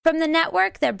From the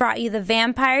network that brought you The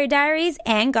Vampire Diaries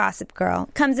and Gossip Girl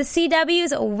comes the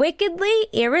CW's wickedly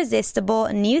irresistible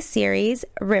new series,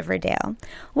 Riverdale.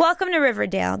 Welcome to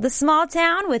Riverdale, the small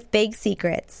town with big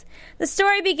secrets. The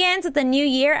story begins with a new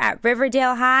year at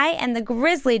Riverdale High and the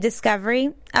grisly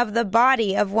discovery of the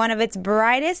body of one of its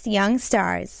brightest young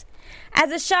stars.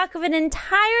 As the shock of an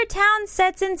entire town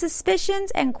sets in, suspicions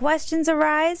and questions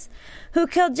arise. Who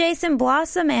killed Jason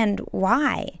Blossom and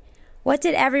why? What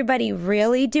did everybody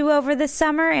really do over the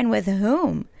summer and with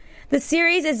whom? The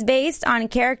series is based on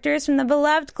characters from the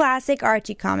beloved classic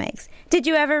Archie comics. Did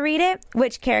you ever read it?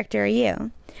 Which character are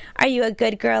you? Are you a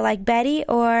good girl like Betty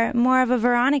or more of a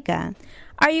Veronica?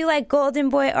 Are you like Golden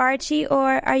Boy Archie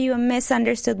or are you a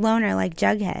misunderstood loner like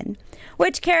Jughead?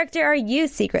 Which character are you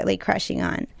secretly crushing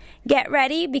on? Get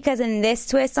ready, because in this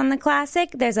twist on the classic,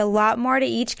 there's a lot more to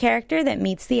each character that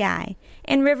meets the eye.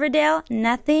 In Riverdale,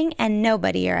 nothing and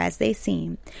nobody are as they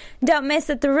seem. Don't miss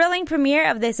the thrilling premiere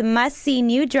of this must-see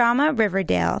new drama,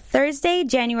 Riverdale, Thursday,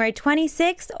 January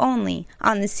 26th, only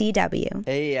on the CW.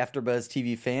 Hey, AfterBuzz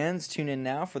TV fans, tune in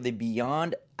now for the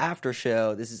Beyond After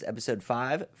Show. This is episode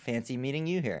 5. Fancy meeting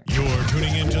you here. You're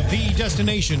tuning into the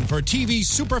destination for TV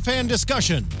superfan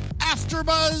discussion,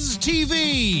 AfterBuzz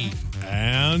TV.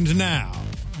 And now,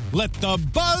 let the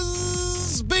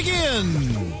buzz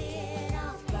begin.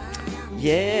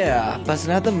 Yeah,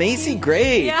 busting out the Macy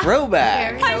Gray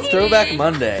throwback. Throwback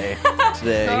Monday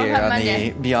today here on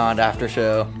the Beyond After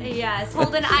Show. Yes,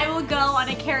 Holden, I will go on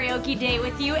a karaoke date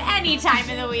with you any time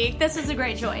of the week. This was a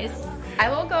great choice. I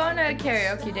will go on a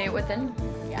karaoke date with him.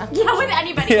 Yeah, with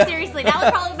anybody. Yeah. Seriously, that was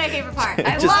probably my favorite part.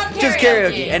 I Just love karaoke. Just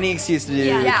karaoke. Any excuse to do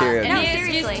karaoke. No,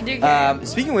 seriously. To do karaoke.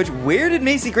 Speaking of which, where did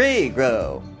Macy Gray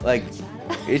grow? Like,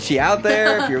 is she out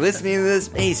there? If you're listening to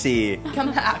this, Macy,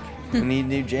 Come back. we need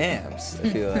new jams, I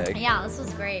feel like. Yeah, this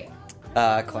was great.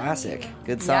 Classic.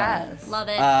 Good song. Yes. Love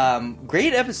it.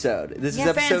 Great episode. This is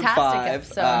episode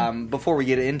fantastic 5. episode. Before we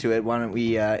get into it, why don't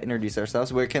we introduce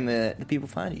ourselves? Where can the people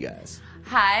find you guys?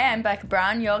 Hi, I'm Becca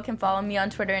Brown. Y'all can follow me on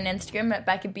Twitter and Instagram at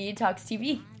Becca B Talks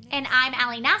TV. And I'm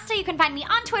Allie Nasta. You can find me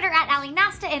on Twitter at Allie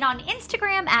Nasta and on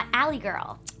Instagram at Allie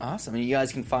Girl. Awesome. And you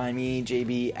guys can find me,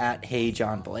 JB, at Hey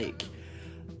John Blake.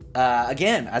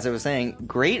 Again, as I was saying,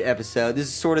 great episode. This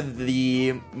is sort of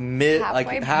the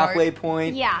halfway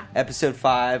point. Yeah. Episode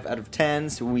 5 out of 10.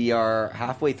 So we are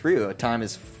halfway through. Time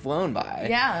has flown by.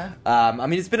 Yeah. I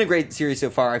mean, it's been a great series so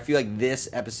far. I feel like this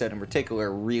episode in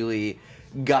particular really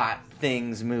got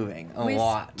things moving a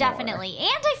lot Definitely. more.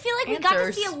 And I feel like we got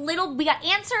to see we got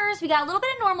answers, we got a little bit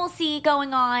of normalcy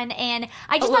going on, and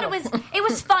I just thought it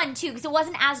was fun too, because it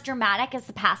wasn't as dramatic as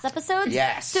the past episodes.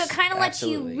 Yes. So it kind of lets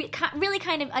you absolutely. really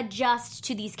kind of adjust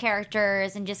to these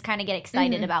characters and just kind of get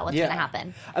excited about what's going to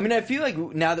happen. I mean, I feel like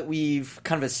now that we've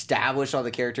kind of established all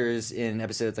the characters in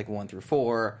episodes like 1 through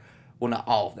 4, well, not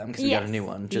all of them, because we got a new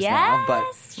one just now, but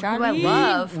Who I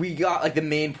love. we got like the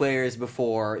main players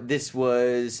before. This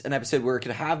was an episode where it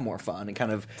could have more fun and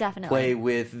kind of play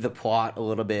with the plot a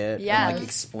little bit and like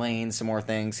explain some more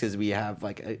things, because we have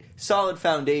like a solid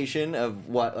foundation of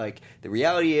what like the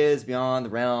reality is beyond the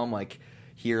realm, like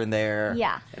here and there,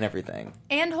 and everything.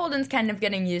 And Holden's kind of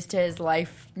getting used to his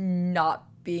life not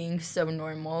being so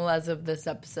normal as of this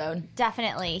episode.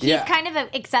 Definitely. He's kind of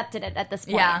accepted it at this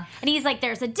point. Yeah. And he's like,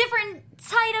 there's a different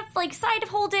side of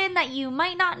Holden that you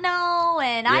might not know,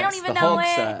 and I don't even know Hulk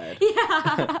it. side.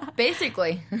 Yeah.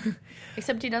 Basically.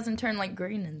 Except he doesn't turn like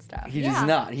green and stuff. He does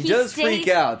not. He does freak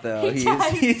out though.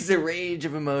 He's a range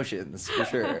of emotions for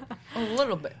sure. A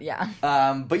little bit, yeah.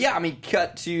 But yeah, I mean,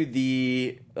 cut to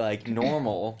the like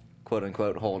normal quote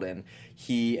unquote Holden.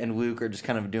 He and Luke are just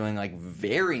kind of doing like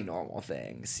very normal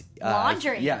things.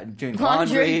 Laundry. Doing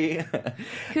laundry.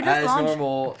 Who does as laundry?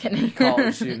 Normal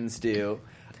college students do.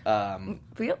 I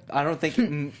don't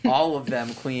think all of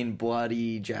them clean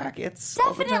bloody jackets.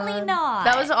 Definitely not.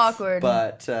 That was awkward.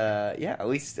 But at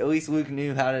least Luke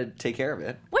knew how to take care of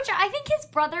it. Which I think his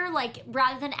brother, like,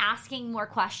 rather than asking more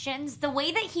questions, the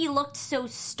way that he looked so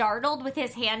startled with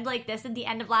his hand like this at the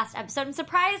end of last episode, I'm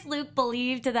surprised Luke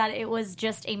believed that it was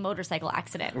just a motorcycle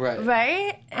accident.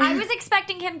 Right? I was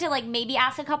expecting him to, like, maybe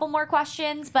ask a couple more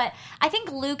questions, but I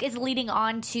think Luke is leading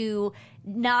on to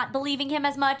not believing him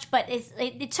as much, but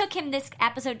it took him this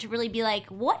episode to really be like,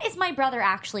 what is my brother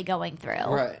actually going through?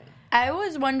 Right. I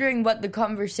was wondering what the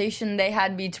conversation they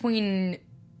had between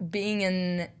being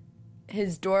in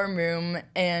his dorm room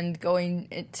and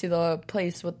going to the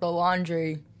place with the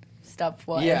laundry stuff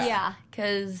was. Yeah.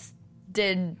 Because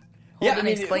did Holden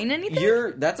explain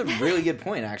anything? That's a really good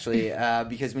point, actually,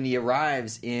 because when he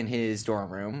arrives in his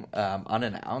dorm room,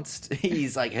 unannounced,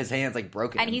 he's like, his hand's like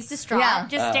broken. And he's distraught,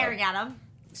 just staring at him.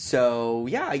 So,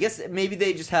 yeah, I guess maybe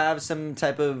they just have some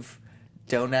type of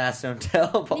don't ask, don't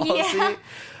tell policy.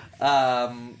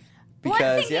 Yeah.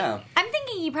 Because, I'm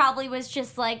thinking he probably was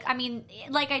just like, I mean,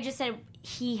 like I just said,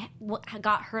 he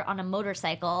got hurt on a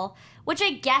motorcycle, which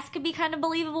I guess could be kind of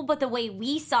believable, but the way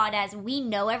we saw it as we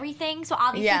know everything, so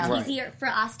obviously it's easier for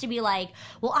us to be like,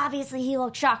 well, obviously he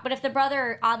looked shocked, but if the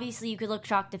brother, obviously you could look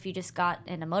shocked if you just got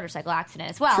in a motorcycle accident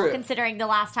as well, considering the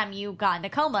last time you got in a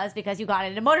coma is because you got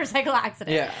in a motorcycle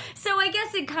accident. Yeah. So I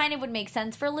guess it kind of would make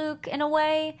sense for Luke in a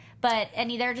way, and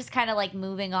they're just kind of like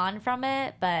moving on from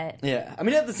it, but... Yeah, I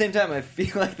mean, at the same time, I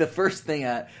feel like the first thing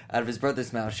out of his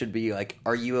brother's mouth should be like,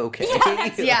 are you okay?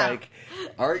 Like,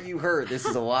 are you hurt? This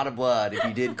is a lot of blood. If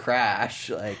you did crash,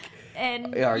 like...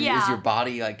 And is your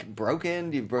body like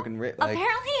broken? Do you have broken rib? Like,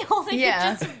 apparently, only could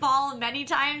just fall many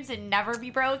times and never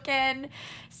be broken.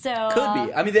 So could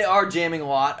be. I mean, they are jamming a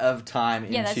lot of time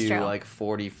into like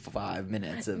 45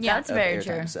 minutes of that's very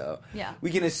airtime. True. So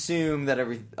we can assume that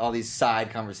all these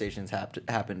side conversations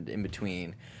happened in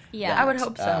between. Yeah, I would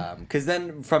hope so. Because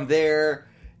then from there,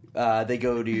 they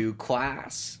go to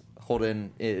class.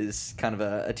 Holden is kind of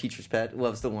a teacher's pet.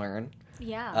 Loves to learn.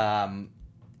 Yeah.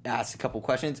 Asks a couple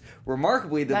questions.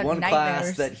 Remarkably, the one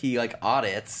class that he like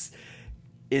audits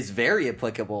is very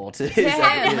applicable to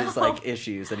his like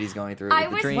issues that he's going through.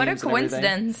 With the dreams what a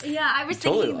coincidence! Yeah, I was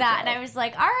thinking that, and I was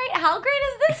like, "All right, how great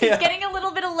is this? He's getting a little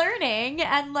bit of learning,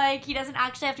 and like he doesn't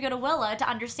actually have to go to Willa to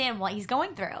understand what he's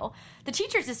going through. The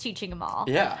teacher's just teaching him all."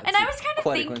 Yeah, and I was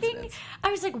kind of thinking, I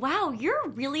was like, "Wow, you're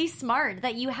really smart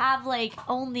that you have like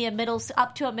only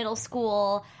up to a middle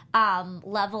school."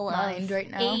 Level mind of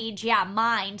right now. Age,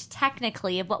 mind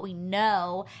technically of what we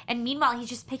know, and meanwhile he's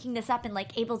just picking this up and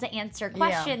like able to answer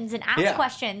questions and ask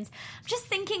questions. I'm just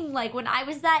thinking like when I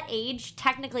was that age,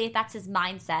 technically if that's his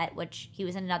mindset, which he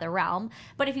was in another realm,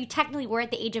 but if you technically were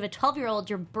at the age of a 12-year-old,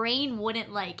 your brain wouldn't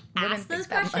ask those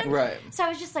questions. Right. So I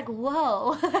was just like,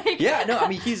 whoa. I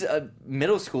mean he's a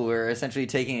middle schooler essentially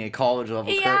taking a college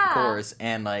level course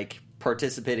and like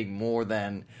participating more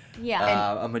than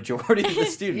a majority of the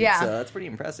students. So that's pretty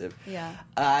impressive. Yeah.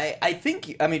 I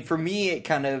think, I mean, for me, it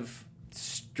kind of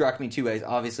struck me two ways.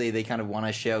 Obviously, they kind of want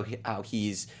to show how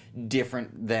he's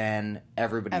different than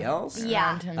everybody else.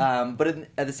 Yeah. But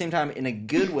at the same time, in a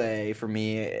good way, for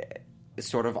me,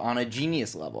 sort of on a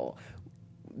genius level.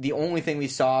 The only thing we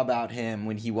saw about him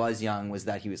when he was young was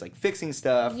that he was like fixing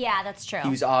stuff. Yeah, that's true. He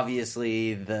was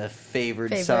obviously the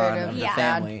favored son of the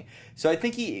family. So I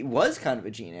think he was kind of a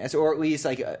genius, or at least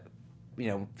like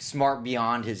smart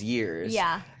beyond his years.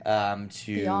 Yeah.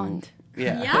 Beyond.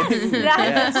 Yeah.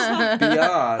 Yes.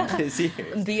 Beyond his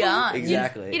years. Beyond.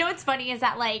 Exactly. You know what's funny is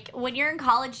that, like, when you're in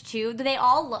college, too, they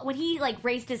all, when he, like,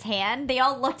 raised his hand, they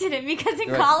all looked at him because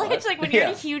in college, like, when you're in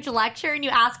a huge lecture and you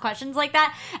ask questions like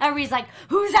that, everybody's like,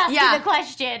 who's asking the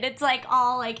question? It's, like,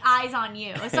 all, like, eyes on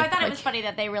you. So I thought it was funny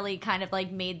that they really kind of,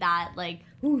 like, made that, like,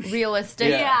 realistic.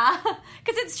 Yeah.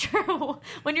 Because it's true.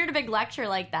 When you're in a big lecture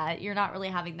like that, you're not really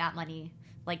having that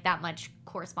much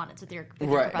correspondence with your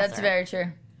professor. That's very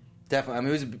true. Definitely. I mean,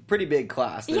 it was a pretty big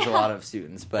class. There's a lot of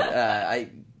students, but I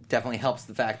definitely helps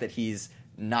the fact that he's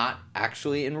not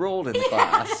actually enrolled in the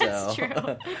class. That's so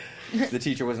true. The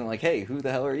teacher wasn't like, "Hey, who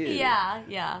the hell are you?"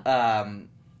 Yeah.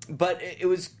 But it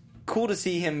was cool to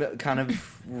see him kind of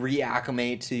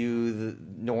reacclimate to the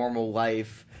normal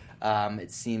life.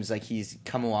 It seems like he's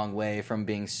come a long way from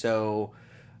being so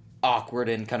awkward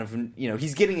and kind of,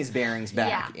 he's getting his bearings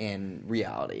back in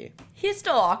reality. He's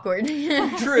still awkward.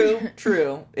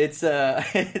 True. It's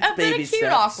baby steps.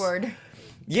 Cute awkward.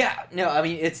 Yeah, no, I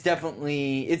mean, it's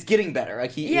getting better. Like,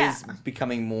 he is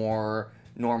becoming more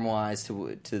normalized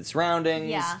to the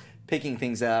surroundings, picking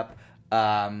things up,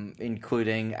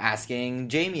 including asking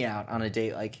Jamie out on a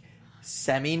date, like,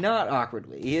 not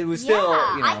awkwardly. It was still,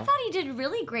 I thought he did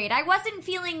really great. I wasn't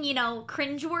feeling,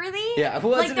 cringeworthy. Yeah, it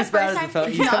wasn't as bad as the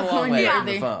phone. He's come a long way on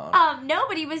the phone. No,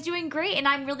 but he was doing great, and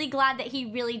I'm really glad that he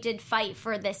really did fight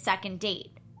for this second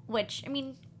date, which, I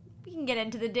mean, we can get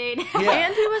into the date. Yeah.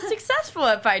 And he was successful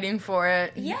at fighting for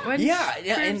it. Yeah.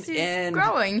 And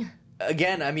growing.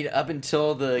 Again, I mean, up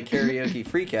until the karaoke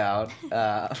freakout.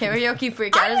 Karaoke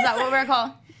freakout, is that what we're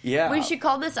called? Yeah. We should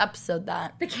call this episode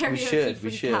that. The karaoke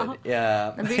We should.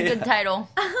 Yeah. That'd be a good title.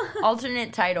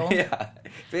 Alternate title. Yeah.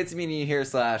 Fancy meeting you here /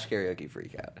 karaoke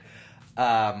freakout.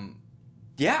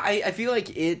 I feel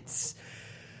like it's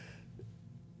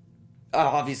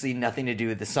obviously nothing to do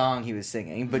with the song he was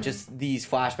singing, but just these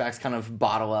flashbacks kind of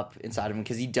bottle up inside of him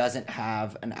because he doesn't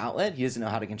have an outlet. He doesn't know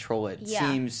how to control it. It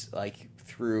seems like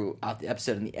throughout the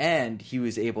episode in the end, he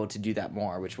was able to do that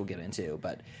more, which we'll get into.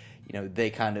 But,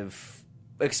 they kind of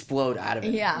explode out of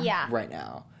it right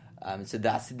now. So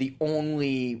that's the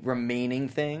only remaining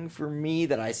thing for me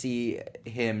that I see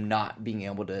him not being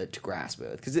able to grasp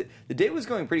with. Because the date was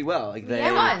going pretty well. Like, they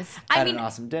had an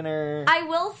awesome dinner. I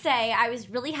will say, I was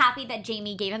really happy that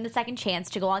Jamie gave him the second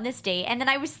chance to go on this date. And then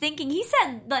I was thinking, he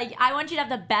said, like, I want you to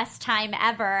have the best time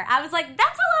ever. I was like,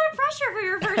 that's a lot of pressure for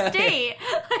your first date.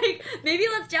 Like, maybe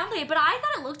let's downplay it. But I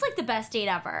thought it looked like the best date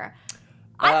ever.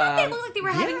 I thought they looked like they were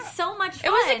having so much fun.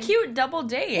 It was a cute double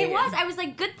date. It was. I was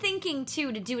like, good thinking,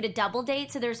 too, to do it a double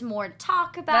date so there's more to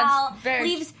talk about.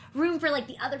 Leaves room for, like,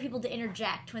 the other people to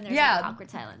interject when there's like, awkward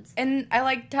silence. And I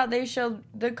liked how they showed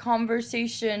the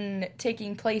conversation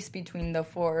taking place between the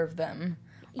four of them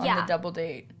on the double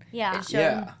date. Yeah. It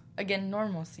showed, again,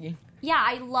 normalcy. Yeah,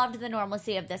 I loved the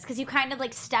normalcy of this because you kind of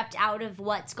like stepped out of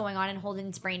what's going on in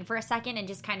Holden's brain for a second and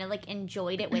just kind of like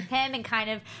enjoyed it with him and kind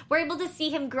of were able to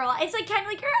see him grow. It's like kind of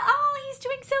like, oh, he's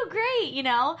doing so great, you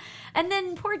know? And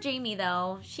then poor Jamie,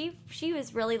 though, she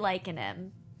was really liking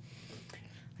him.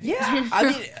 Yeah, I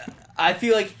mean, I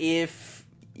feel like I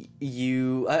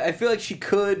feel like she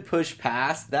could push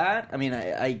past that. I mean,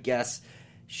 I guess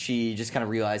she just kind of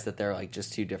realized that they're like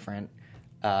just too different,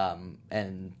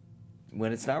 and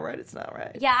when it's not right, it's not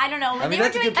right. Yeah, I don't know. When they were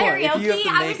doing karaoke,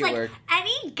 I was like,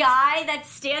 any guy that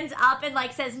stands up and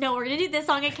like says, no, we're going to do this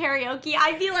song at karaoke,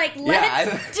 I'd be like,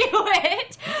 let's do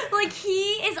it. Like,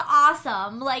 he is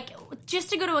awesome. Like, just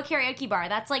to go to a karaoke bar,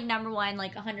 that's like number one,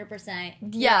 like 100%.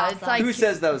 Yeah, awesome. It's like... Who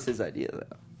says that was his idea,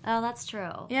 though? Oh, that's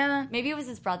true. Yeah. Maybe it was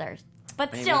his brother's.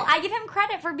 But still, I give him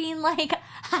credit for being like,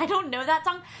 I don't know that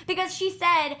song. Because she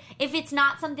said, if it's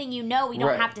not something you know, we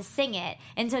don't have to sing it.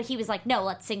 And so he was like, no,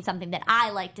 let's sing something that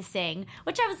I like to sing.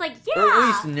 Which I was like, yeah. Or at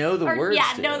least know the words.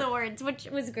 Yeah, know the words, which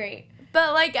was great.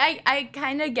 But, like, I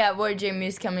kind of get where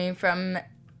Jamie's coming from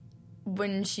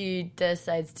when she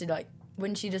decides to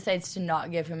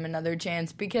not give him another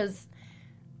chance. Because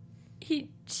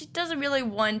she doesn't really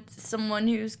want someone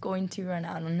who's going to run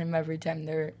out on him every time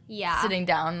they're sitting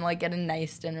down, like, at a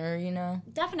nice dinner, you know?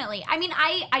 Definitely. I mean,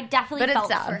 I definitely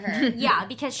felt for her. Yeah,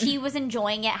 because she was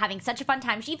enjoying it, having such a fun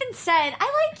time. She even said,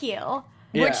 I like you.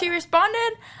 Yeah. When she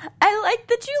responded, I like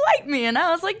that you like me. And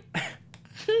I was like...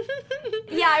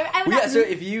 So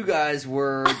if you guys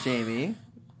were Jamie...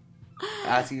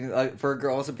 asking for a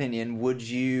girl's opinion, would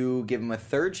you give him a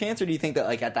third chance, or do you think that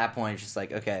like at that point it's just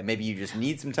like, okay, maybe you just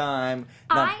need some time?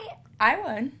 I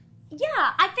would. Yeah,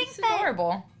 I think it's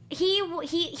adorable.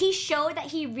 He showed that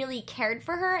he really cared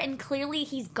for her, and clearly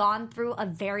he's gone through a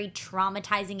very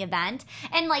traumatizing event.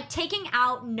 And, like, taking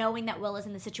out knowing that Will is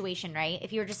in the situation, right?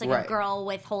 If you're just, like, a girl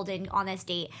with Holden on this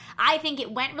date, I think it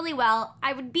went really well.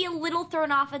 I would be a little thrown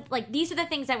off. Like, these are the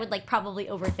things I would, like, probably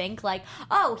overthink. Like,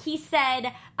 oh, he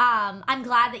said, I'm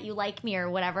glad that you like me or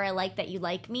whatever. I like that you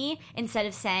like me. Instead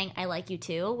of saying, I like you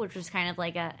too, which was kind of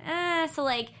like so,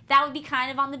 like, that would be kind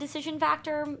of on the decision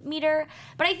factor meter.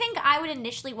 But I think I would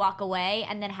initially walk away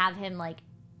and then have him like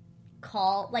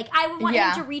call, like I would want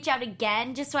him to reach out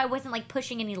again just so I wasn't like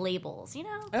pushing any labels, you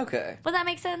know? Okay. Would that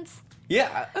make sense?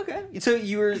 Yeah, okay. So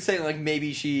you were saying like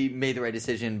maybe she made the right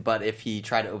decision, but if he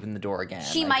tried to open the door again,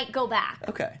 she might go back.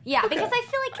 Okay. Yeah, because I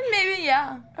feel like maybe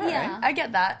right. I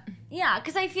get that. Yeah,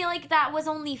 because I feel like that was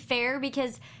only fair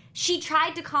because she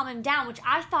tried to calm him down, which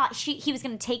I thought he was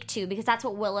going to take to, because that's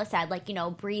what Willa said, like, you know,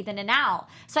 breathe in and out.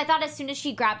 So I thought as soon as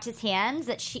she grabbed his hands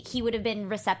that he would have been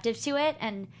receptive to it,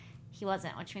 and he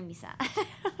wasn't, which made me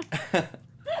sad.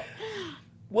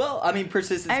 Well, I mean,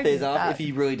 persistence pays off. If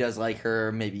he really does like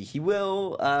her, maybe he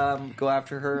will go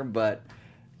after her, but...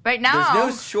 Right now,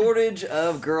 there's no shortage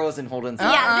of girls in Holden's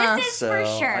life. Yeah, this is for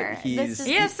sure. He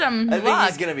has some luck. I think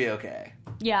he's going to be okay.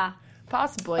 Yeah.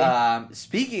 Possibly.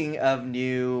 Speaking of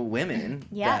new women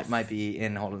that might be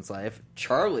in Holden's life,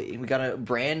 Charlie. We got a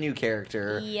brand new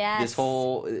character this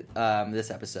whole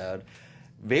this episode.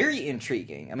 Very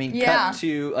intriguing. I mean, cut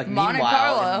to like Monte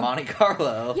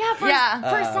Carlo. Yeah,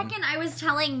 for a second I was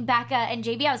telling Becca and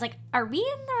JB, I was like, are we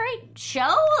in the right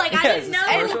show? Like, I didn't know.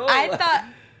 And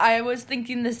I was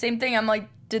thinking the same thing. I'm like,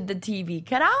 did the TV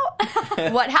cut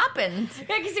out? What happened?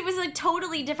 Yeah, because it was like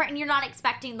totally different, and you're not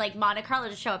expecting like Monte Carlo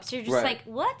to show up, so you're just like,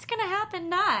 what's gonna happen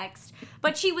next?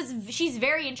 But she's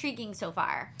very intriguing so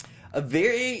far. A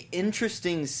very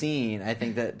interesting scene, I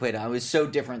think, that played out. It was so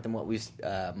different than what we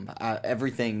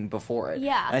everything before it.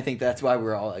 Yeah, and I think that's why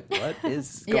we're all like, what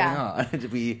is going on?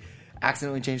 Did we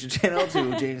accidentally change the channel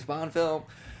to a James Bond film?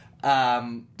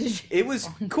 It was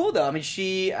cool though. I mean,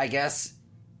 she, I guess,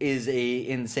 is a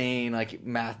insane like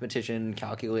mathematician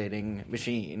calculating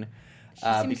machine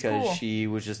because she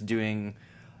was just doing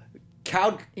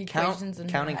counting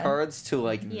cards to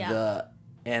like the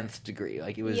nth degree.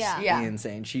 Like it was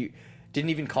insane. She didn't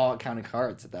even call it counting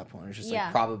cards at that point. It was just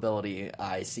like probability.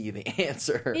 I see the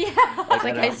answer. Yeah, it's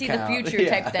like I see the future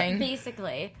type thing,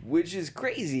 basically. Which is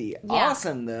crazy. Yeah.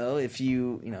 Awesome though, if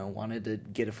you wanted to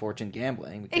get a fortune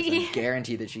gambling, because I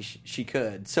guarantee that she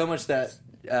could. So much that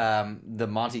the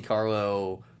Monte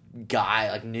Carlo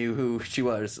guy like knew who she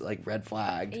was, like red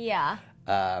flagged. Yeah.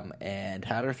 And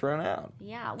had her thrown out.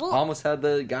 Yeah. Well, almost had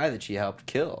the guy that she helped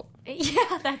kill.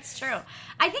 Yeah, that's true.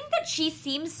 I think that she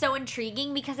seems so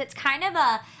intriguing because it's kind of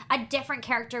a different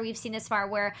character we've seen this far,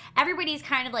 where everybody's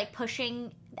kind of like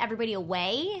pushing everybody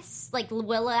away. Like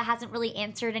Willa hasn't really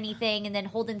answered anything, and then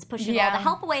Holden's pushing all the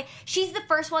help away. She's the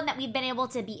first one that we've been able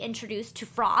to be introduced to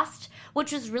Frost,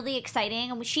 which was really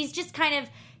exciting. And she's just kind of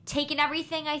taken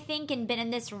everything, I think, and been in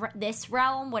this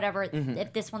realm, whatever.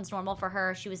 If this one's normal for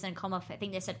her, she was in a coma, I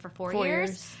think they said, for 4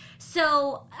 years.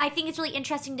 So I think it's really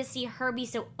interesting to see her be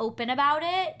so open about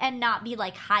it and not be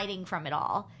like hiding from it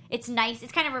all. It's nice.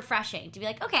 It's kind of refreshing to be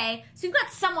like, okay, so we've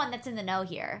got someone that's in the know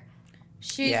here.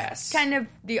 She's kind of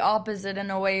the opposite in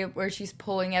a way, where she's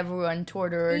pulling everyone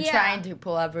toward her, or trying to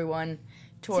pull everyone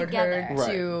toward her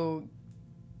to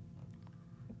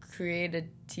create a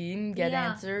team, get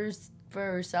answers for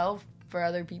herself, for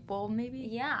other people, maybe.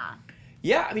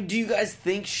 Yeah, I mean, do you guys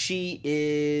think she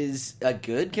is a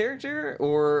good character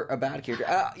or a bad character?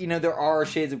 There are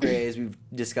shades of gray, as we've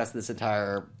discussed this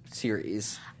entire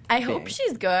series. I hope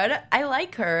she's good. I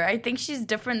like her. I think she's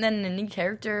different than any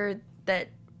character that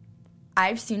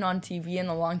I've seen on TV in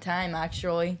a long time,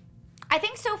 actually. I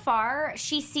think so far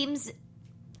she seems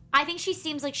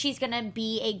like she's gonna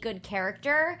be a good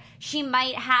character. She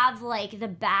might have like the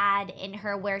bad in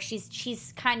her, where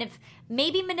she's kind of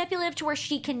maybe manipulative to where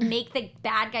she can make the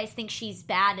bad guys think she's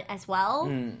bad as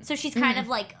well. So she's kind of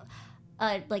like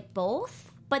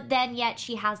both, but then yet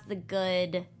she has the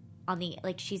good on the,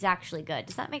 like, she's actually good.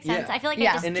 Does that make sense? I feel like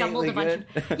I just jumbled a bunch of...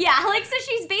 so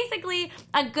she's basically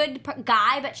a good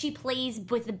guy, but she plays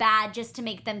with the bad just to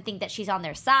make them think that she's on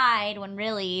their side, when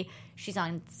really she's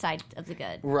on the side of the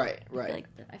good. Right. I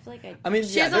feel like I mean,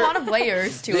 she has a lot of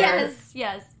layers to her.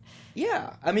 Yes.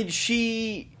 Yeah, I mean,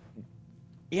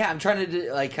 I'm trying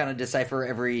to like kind of decipher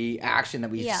every action that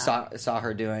we saw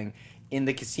her doing. In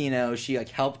the casino, she like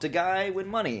helped a guy win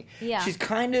money. Yeah. She's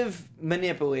kind of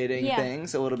manipulating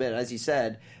things a little bit, as you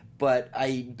said, but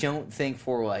I don't think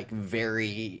for like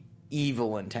very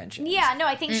evil intentions. Yeah, no,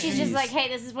 I think she's just like, hey,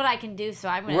 this is what I can do, so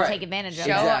I'm going to take advantage of it.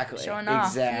 Showing off.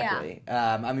 Exactly.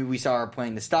 Yeah. I mean, we saw her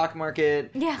playing the stock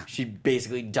market. Yeah. She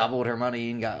basically doubled her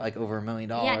money and got like over $1 million.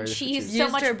 Yeah, and she used so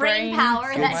much brain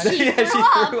power that she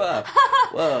threw up.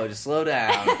 Whoa, just slow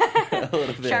down a little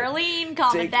bit. Charlene,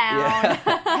 calm it down.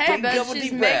 Hey, but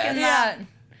she's making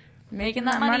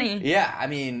that money. Yeah, I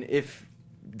mean, if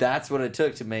that's what it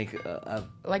took to make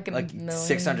like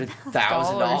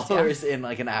 $600,000 in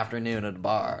like an afternoon at a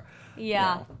bar.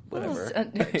 Yeah, whatever.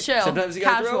 Chill. Sometimes you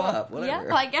gotta throw up. Whatever.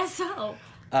 Yeah, I guess so.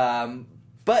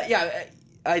 But yeah,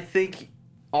 I think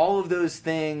all of those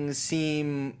things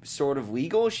seem sort of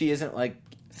legal. She isn't like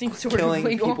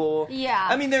killing people. Yeah,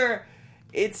 I mean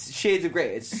it's shades of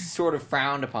gray. It's sort of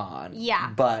frowned upon.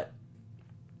 Yeah, but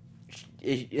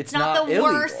it's not the illegal,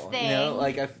 worst thing.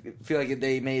 Like I feel like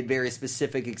they made very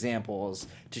specific examples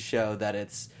to show that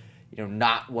it's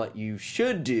not what you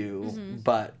should do,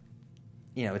 but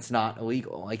it's not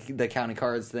illegal. Like the counting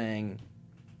cards thing.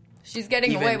 She's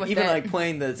getting away with even it. Like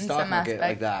playing the stock market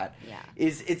like that. Yeah,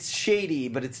 it's shady,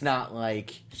 but it's not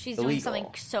like she's illegal. doing something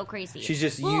so crazy. She's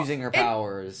just using her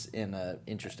powers in an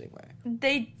interesting way.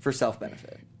 For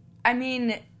self-benefit. I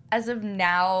mean, as of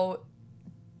now,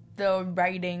 the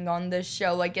writing on this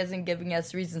show isn't giving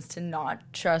us reasons to not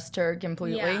trust her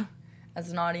completely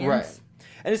as an audience. Right.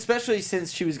 And especially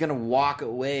since she was going to walk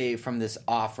away from this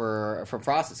offer from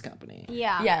Frost's company.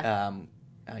 Yeah.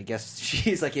 I guess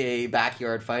she's like a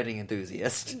backyard fighting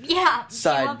enthusiast. Yeah.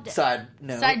 Side job.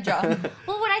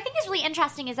 Well, what I think is really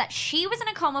interesting is that she was in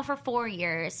a coma for 4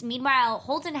 years. Meanwhile,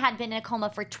 Holden had been in a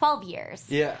coma for 12 years.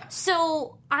 Yeah.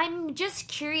 So I'm just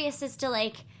curious as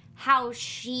to how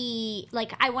she,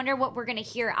 I wonder what we're going to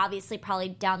hear, obviously, probably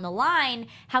down the line,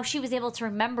 how she was able to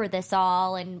remember this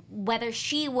all, and whether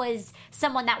she was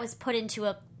someone that was put into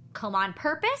a coma on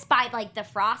purpose by, the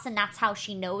Frost, and that's how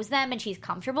she knows them and she's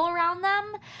comfortable around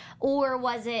them, or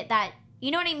was it that, you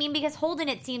know what I mean? Because Holden,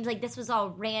 it seems like this was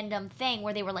a random thing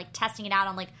where they were, testing it out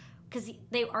on, because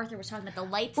Arthur was talking about the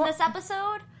lights in this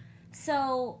episode,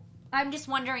 so I'm just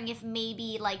wondering if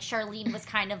maybe, Charlene was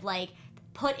kind of,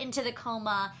 put into the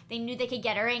coma, they knew they could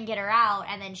get her in, get her out,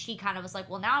 and then she kind of was like,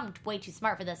 well, now I'm way too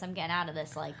smart for this, I'm getting out of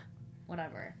this,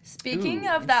 whatever. Speaking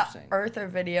of that Arthur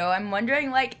video, I'm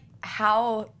wondering,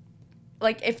 how,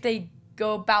 if they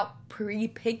go about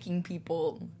pre-picking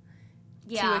people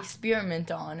to experiment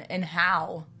on, and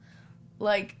how?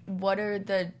 Like, what are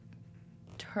the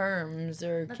terms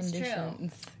or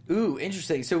conditions? True. Ooh,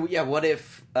 interesting. So, yeah, what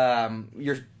if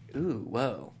you're... Ooh,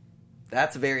 whoa.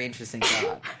 That's a very interesting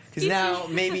thought. Because now,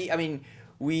 maybe, I mean,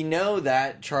 we know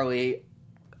that Charlie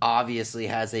obviously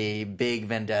has a big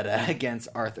vendetta against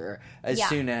Arthur as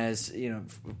soon as, you know,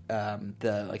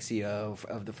 the, like, CEO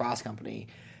of the Frost Company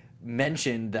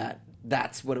mentioned that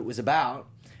that's what it was about.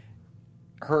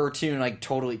 Her tune, like,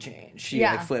 totally changed. She,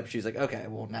 like, flipped. She was like, okay,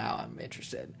 well, now I'm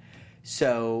interested.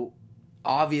 So,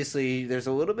 obviously, there's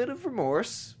a little bit of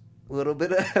remorse, a little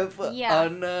bit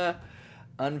of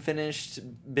unfinished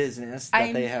business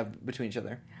that they have between each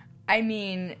other. I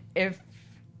mean, if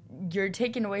you're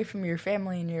taken away from your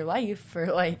family and your life for,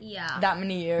 like, that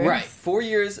many years. Right. 4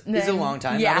 years is a long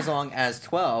time. Not as long as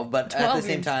 12, but 12 at the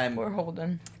same time, for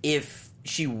Holden. If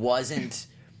she wasn't...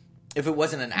 If it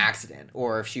wasn't an accident,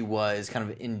 or if she was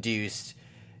kind of induced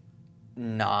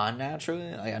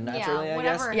non-naturally, like unnaturally, I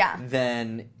guess,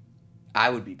 then I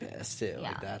would be pissed too.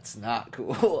 Yeah. Like, that's not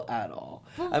cool at all.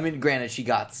 Well, I mean, granted, she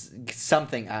got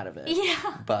something out of it.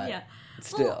 Yeah. But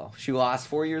still, she lost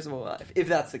 4 years of her life, if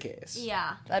that's the case.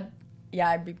 Yeah.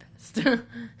 I'd be pissed.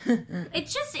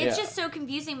 It's just so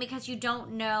confusing because you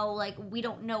don't know, like, we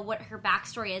don't know what her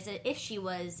backstory is, if she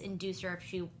was induced or if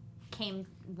she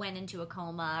went into a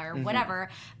coma or whatever,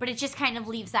 but it just kind of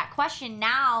leaves that question.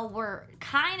 Now we're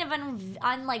kind of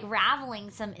unraveling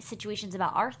some situations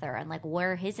about Arthur and, like,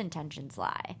 where his intentions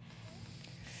lie.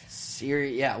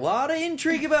 A lot of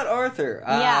intrigue about Arthur.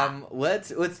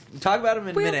 Let's talk about him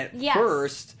in a minute. Yes.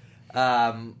 First,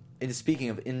 and speaking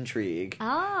of intrigue,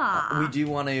 we do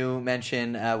want to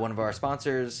mention one of our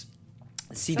sponsors.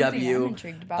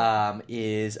 CW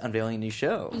is unveiling a new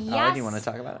show. Yes. Do you want to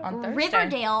talk about it? On Thursday.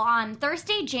 Riverdale on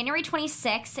Thursday, January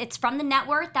 26th. It's from the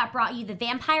network that brought you The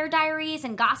Vampire Diaries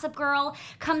and Gossip Girl.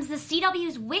 Comes the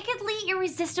CW's wickedly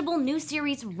irresistible new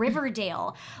series,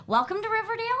 Riverdale. Welcome to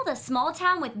Riverdale, the small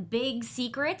town with big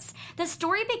secrets. The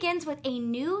story begins with a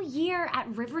new year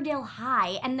at Riverdale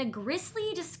High and the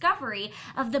grisly discovery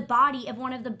of the body of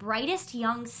one of the brightest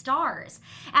young stars.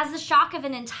 As the shock of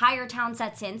an entire town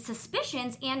sets in, suspicion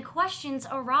and questions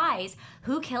arise.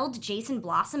 Who killed Jason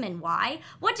Blossom and why?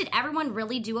 What did everyone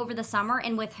really do over the summer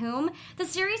and with whom? The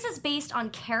series is based on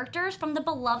characters from the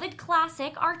beloved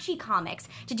classic Archie comics.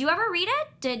 Did you ever read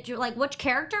it? Which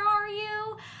character are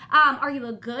you? Are you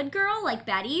a good girl like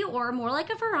Betty, or more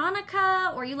like a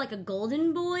Veronica? Or are you like a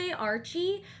golden boy,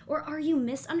 Archie? Or are you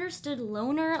misunderstood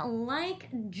loner like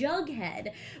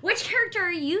Jughead? Which character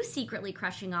are you secretly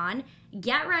crushing on?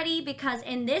 Get ready, because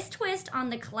in this twist on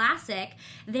the classic,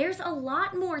 there's a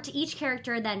lot more to each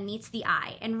character than meets the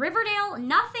eye. In Riverdale,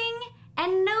 nothing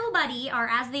and nobody are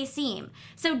as they seem.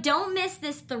 So don't miss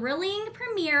this thrilling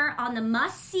premiere on the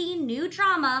must-see new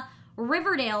drama,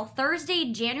 Riverdale,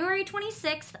 Thursday, January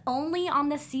 26th, only on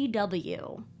the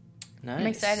CW. Nice. I'm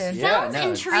excited. Sounds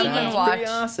intriguing. Sounds pretty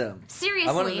awesome. Seriously.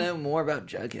 I want to know more about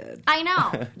Jughead. I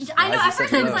know. At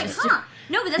first I was like,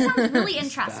 no, but this sounds really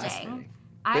interesting.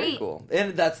 Very cool.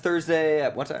 And that's Thursday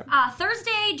at what time?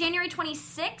 Thursday, January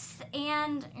 26th,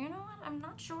 and you know what? I'm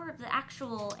not sure of the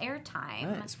actual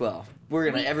airtime. Nice. Well,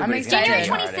 everybody's January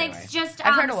 26th, anyway. Just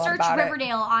search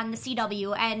Riverdale on the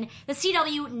CW, and the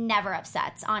CW never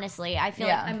upsets, honestly. I feel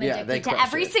like I'm addicted to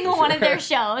every single one of their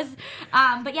shows.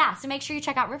 But yeah, so make sure you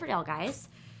check out Riverdale, guys.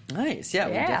 Nice. Yeah,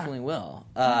 we definitely will.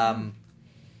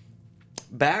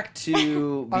 Back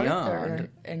to Beyond.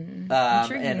 and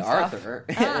Arthur.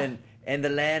 And the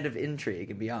land of intrigue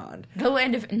and beyond. The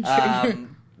land of intrigue.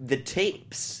 The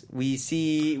tapes. We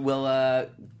see Willa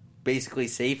basically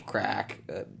safe crack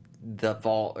the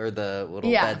vault or the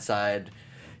little bedside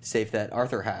safe that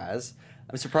Arthur has.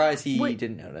 I'm surprised he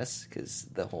didn't notice, because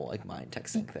the whole like mind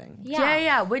texting thing.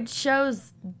 Yeah, which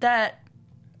shows that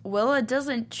Willa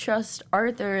doesn't trust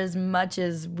Arthur as much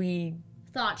as we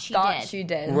thought she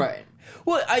did. Right.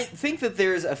 Well, I think that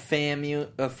there's a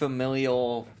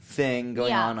familial thing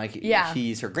going on. Like,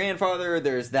 he's her grandfather.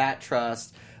 There's that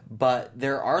trust. But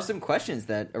there are some questions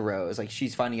that arose. Like,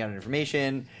 she's finding out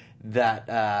information that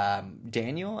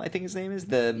Daniel, I think his name is,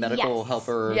 the medical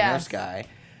helper nurse guy,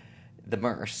 the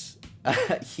Merce,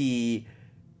 he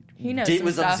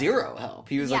was of zero help.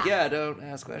 He was like, don't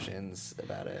ask questions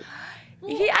about it.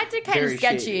 He acted kind of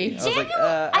sketchy. Daniel,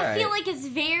 I feel like, is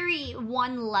very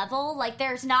one level. Like,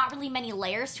 there's not really many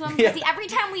layers to him. Because every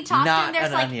time we talk to him,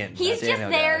 there's like, he's just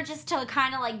there just to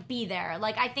kind of like be there.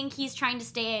 Like, I think he's trying to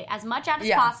stay as much out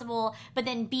as possible, but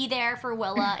then be there for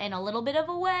Willa in a little bit of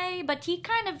a way. But he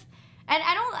kind of, And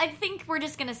I think we're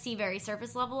just going to see very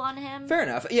surface level on him. Fair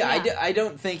enough. Yeah. I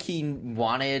don't think he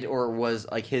wanted or was,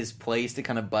 like, his place to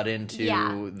kind of butt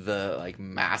into the, like,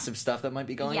 massive stuff that might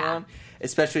be going on.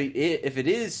 Especially if it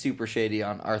is super shady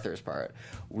on Arthur's part.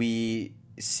 We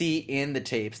see in the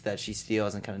tapes that she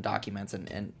steals and kind of documents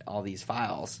and all these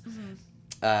files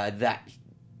that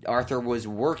Arthur was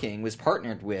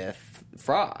partnered with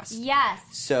Frost. Yes.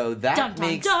 So that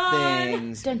makes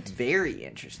things very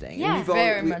interesting. Yeah,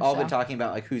 we've all been talking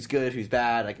about, like, who's good, who's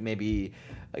bad, like, maybe,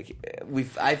 like,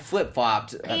 I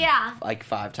flip-flopped like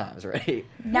 5 times already.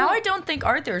 Now I don't think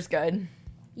Arthur's good.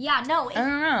 Yeah, no. I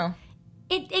don't know.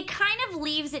 It kind of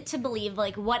leaves it to believe,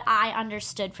 like, what I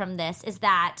understood from this is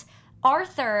that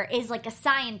Arthur is, like, a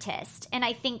scientist, and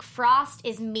I think Frost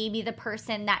is maybe the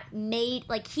person that made,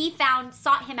 like, he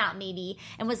sought him out maybe,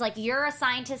 and was like, you're a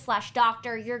scientist /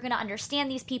 doctor, you're gonna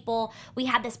understand these people, we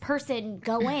had this person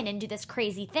go in and do this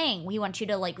crazy thing, we want you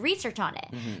to, like, research on it.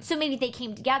 So maybe they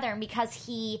came together, and because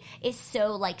he is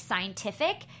so, like,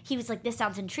 scientific, he was like, this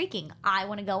sounds intriguing, I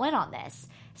want to go in on this.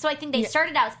 So I think they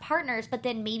started out as partners, but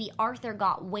then maybe Arthur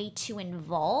got way too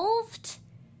involved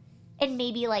and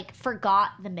maybe, like, forgot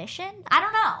the mission. I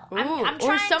don't know. I'm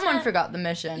trying or someone forgot the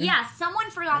mission. Yeah, someone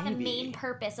forgot the main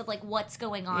purpose of, like, what's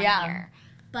going on here.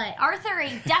 But Arthur,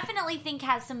 I definitely think,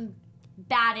 has some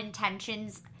bad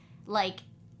intentions. Like,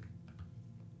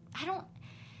 I don't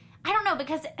know,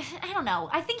 because, I don't know.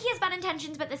 I think he has bad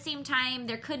intentions, but at the same time,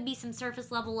 there could be some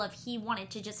surface level of he wanted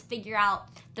to just figure out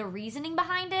the reasoning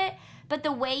behind it. But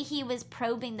the way he was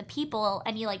probing the people,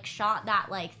 and he, like, shot that,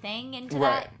 like, thing into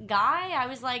that guy, I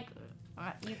was like,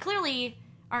 you clearly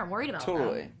aren't worried about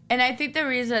that. And I think the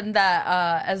reason that,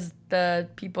 as the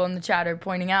people in the chat are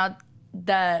pointing out,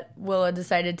 that Willow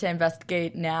decided to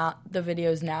investigate the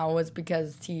videos now was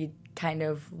because he kind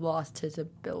of lost his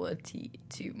ability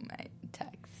to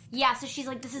text. Yeah, so she's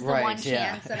like, this is the one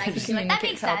chance that I can do. Like, that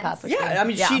makes sense. Yeah, I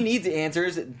mean, she needs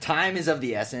answers. Time is of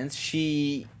the essence.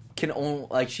 She can only,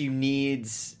 like, she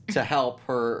needs to help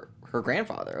her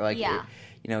grandfather. Like, you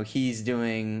know, he's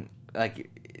doing,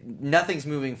 like, nothing's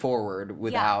moving forward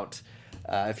without,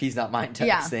 if he's not mind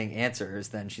texting answers,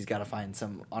 then she's got to find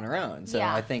some on her own. So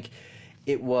I think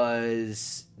it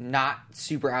was not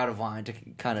super out of line to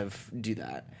kind of do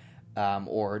that,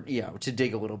 or, you know, to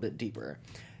dig a little bit deeper.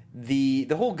 The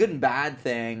whole good and bad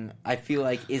thing, I feel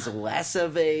like, is less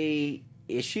of a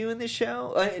issue in the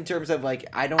show, in terms of, like,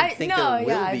 I don't think there will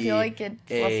be. I feel like it's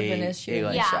less of an issue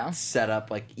in the show. Set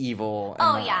up, like, evil.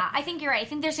 I think you're right. I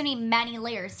think there's going to be many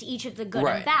layers to each of the good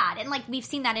and bad, and, like, we've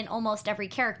seen that in almost every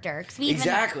character. We even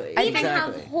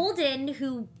have Holden,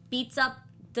 who beats up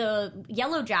the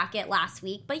Yellow Jacket last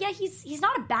week, but he's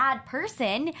not a bad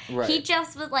person. He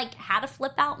just was, like, had a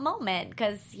flip out moment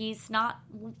because he's not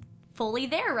fully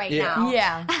there right now.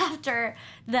 After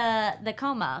the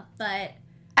coma, but.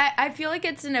 I feel like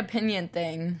it's an opinion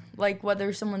thing, like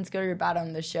whether someone's good or bad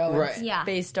on the show. It's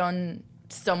based on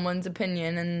someone's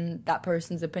opinion and that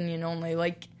person's opinion only.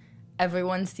 Like,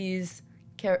 everyone sees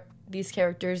these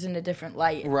characters in a different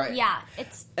light. Yeah,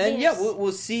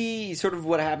 we'll see sort of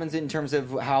what happens in terms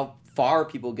of how far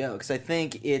people go, because I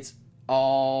think it's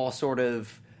all sort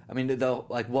of, I mean,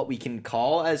 like, what we can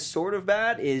call as sort of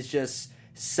bad is just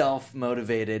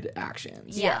self-motivated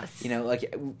actions. Yes. You know,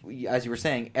 like, as you were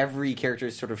saying, every character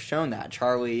has sort of shown that.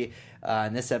 Charlie,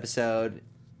 in this episode,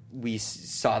 we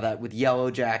saw that with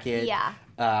Yellow Jacket. Yeah.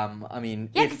 I mean,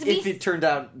 if it turned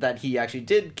out that he actually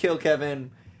did kill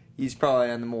Kevin, he's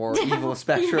probably on the more evil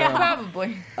spectrum.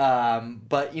 Probably.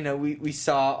 But, you know, we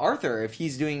saw Arthur. If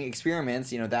he's doing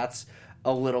experiments, you know, that's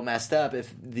a little messed up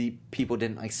if the people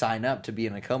didn't, like, sign up to be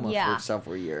in a coma for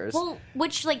several years. Well,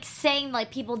 which, like, saying, like,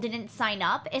 people didn't sign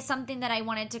up is something that I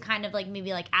wanted to kind of, like,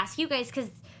 maybe, like, ask you guys, because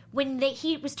when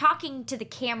he was talking to the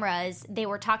cameras, they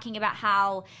were talking about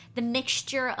how the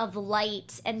mixture of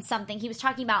light and something, he was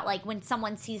talking about, like, when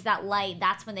someone sees that light,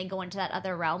 that's when they go into that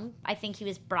other realm. I think he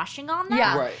was brushing on that.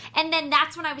 Yeah. Right. And then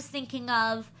that's when I was thinking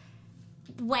of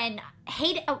when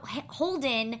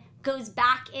Holden goes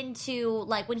back into,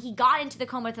 like, when he got into the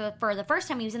coma for the first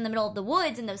time, he was in the middle of the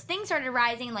woods and those things started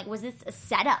rising. Like, was this a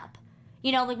setup?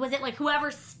 You know, like, was it like whoever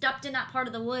stepped in that part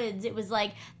of the woods, it was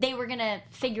like they were gonna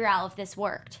figure out if this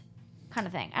worked, kind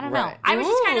of thing. I don't know. I was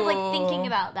just kind of, like, thinking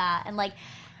about that, and, like,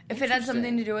 if it had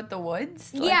something to do with the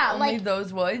woods, like, only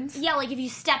those woods. Yeah, like, if you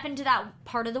step into that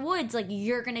part of the woods, like,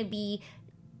 you're gonna be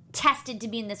tested to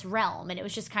be in this realm, and it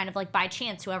was just kind of like by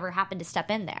chance whoever happened to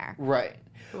step in there. Right.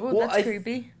 Ooh, that's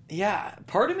creepy. Yeah,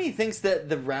 part of me thinks that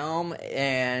the realm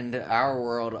and our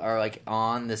world are, like,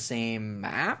 on the same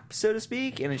map, so to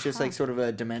speak, and it's just like sort of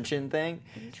a dimension thing,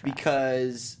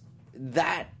 because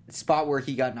that spot where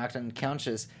he got knocked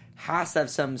unconscious has to have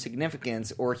some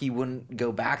significance, or he wouldn't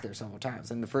go back there several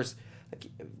times. In the first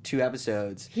 2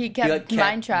 episodes, he kept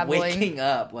mind traveling, waking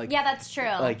up yeah, that's true.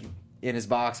 Like in his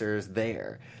boxers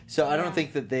there. So I don't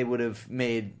think that they would have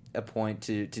made a point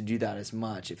to do that as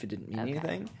much if it didn't mean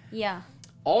anything. Yeah.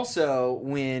 Also,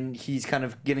 when he's kind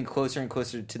of getting closer and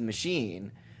closer to the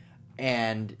machine,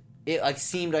 and it like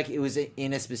seemed like it was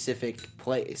in a specific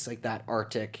place, like that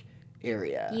Arctic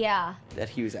area. Yeah. That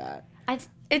he was at.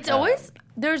 It's always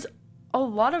there's a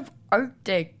lot of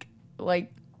Arctic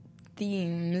like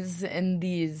themes in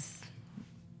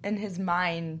his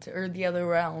mind or the other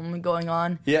realm going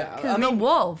on. Yeah, I mean, the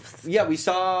wolves. Yeah, we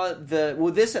saw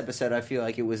this episode. I feel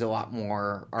like it was a lot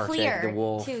more Arctic. Clear, the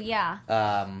wolf too. Yeah.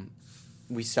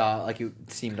 We saw like it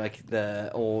seemed like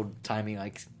the old timey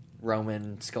like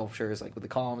Roman sculptures, like with the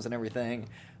columns and everything,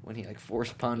 when he like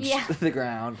force punched the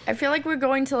ground. I feel like we're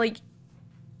going to like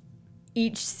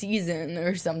each season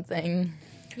or something.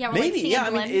 Yeah, maybe. Yeah, I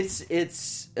mean,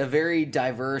 it's a very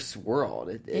diverse world.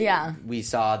 We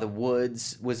saw the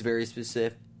woods was very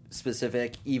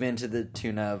specific, even to the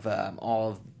tune of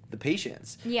all of the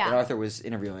patients that Arthur was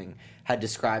interviewing had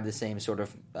described the same sort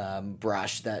of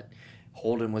brush that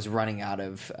Holden was running out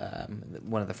of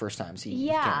one of the first times he came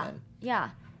in.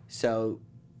 Yeah. So,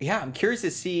 yeah, I'm curious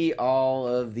to see all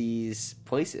of these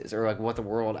places, or like what the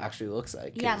world actually looks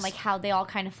like. Yeah, and like how they all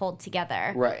kind of fold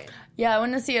together. Right. Yeah, I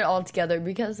want to see it all together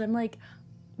because I'm like,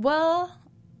 well,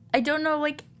 I don't know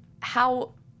like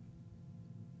how.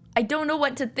 I don't know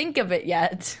what to think of it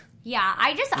yet. Yeah,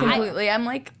 I'm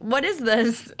like, what is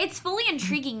this? It's fully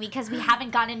intriguing because we haven't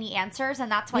gotten any answers,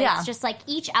 and that's why it's just like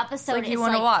each episode you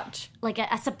want to watch like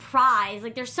a surprise.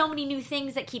 Like there's so many new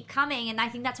things that keep coming, and I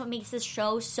think that's what makes this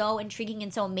show so intriguing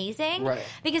and so amazing. Right.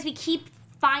 Because we keep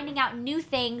finding out new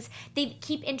things. They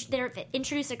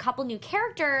introduce a couple new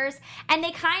characters, and they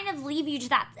kind of leave you to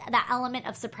that element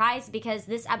of surprise because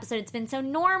this episode it's been so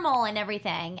normal and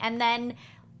everything, and then.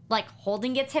 Like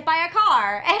Holden gets hit by a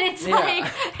car, and it's like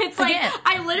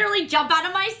I literally jump out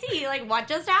of my seat. Like, what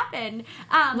just happened?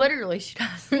 Literally, she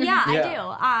does. Yeah,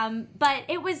 I do. But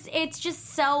it's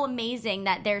just so amazing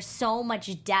that there's so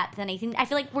much depth, and I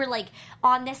feel like we're like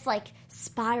on this like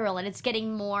spiral, and it's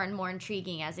getting more and more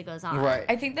intriguing as it goes on. Right.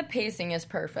 I think the pacing is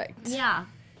perfect. Yeah.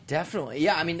 Definitely.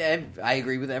 Yeah. I mean, I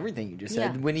agree with everything you just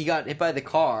said. When he got hit by the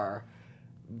car.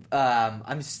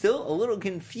 I'm still a little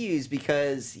confused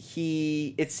because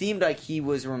it seemed like he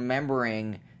was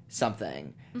remembering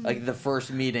something, like the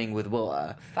first meeting with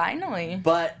Willa. Finally.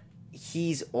 But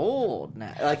he's old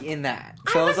now, like in that.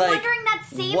 So I was like, wondering that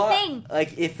same thing.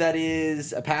 Like if that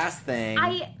is a past thing,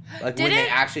 like when they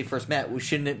actually first met,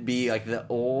 shouldn't it be like the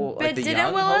old, but like the didn't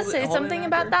young Willa say something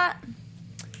about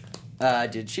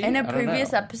that? Did she? In a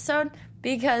previous episode?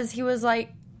 Because he was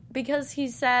like, because he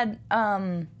said,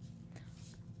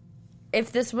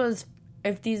 if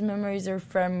these memories are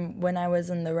from when I was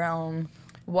in the realm,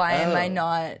 why am I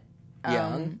not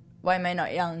young? Why am I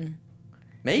not young?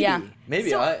 Maybe.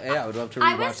 So, I would love to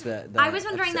rewatch that. I was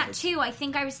wondering that too. I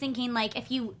think I was thinking like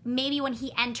maybe when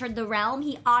he entered the realm,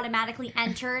 he automatically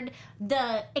entered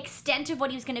the extent of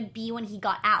what he was going to be when he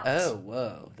got out. Oh,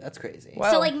 whoa, that's crazy.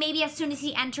 So like maybe as soon as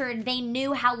he entered, they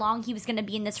knew how long he was going to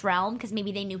be in this realm because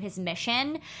maybe they knew his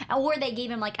mission, or they gave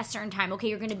him like a certain time. Okay,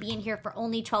 you're going to be in here for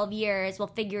only 12 years. We'll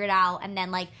figure it out, and then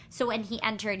like so when he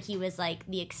entered, he was like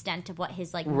the extent of what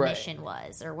his like mission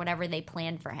was or whatever they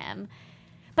planned for him.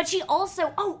 But she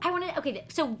also,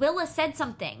 so Willa said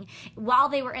something while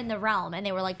they were in the realm and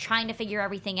they were like trying to figure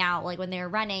everything out, like when they were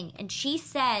running. And she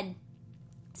said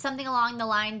something along the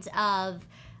lines of,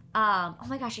 oh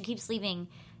my gosh, it keeps leaving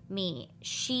me.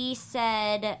 She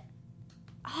said,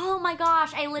 oh my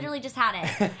gosh, I literally just had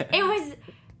it. It was...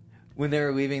 When they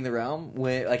were leaving the realm,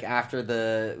 like after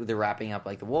the wrapping up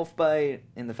like the wolf bite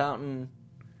in the fountain,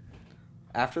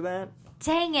 after that?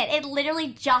 Dang it, it literally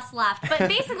just left. But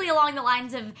basically along the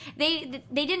lines of they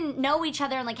didn't know each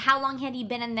other and like how long had he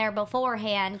been in there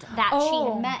beforehand that she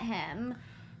had met him.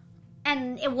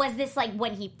 And it was this like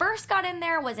when he first got in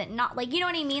there, was it not like, you know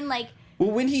what I mean? Like, well,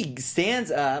 when he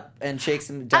stands up and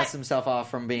dusts himself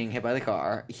off from being hit by the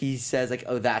car, he says like,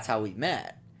 oh, that's how we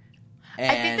met.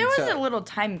 And I think there was a little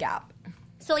time gap.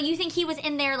 So you think he was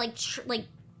in there like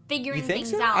figuring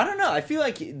things out? I don't know. I feel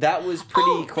like that was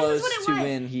pretty close to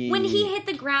when he hit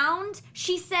the ground.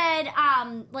 She said,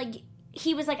 like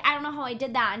he was like, I don't know how I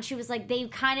did that, and she was like, they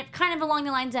kind of along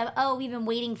the lines of, oh, we've been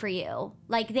waiting for you.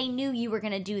 Like they knew you were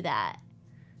gonna do that.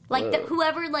 Like,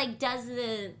 whoever, like, does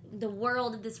the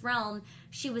world of this realm,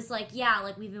 she was like, yeah,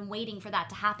 like, we've been waiting for that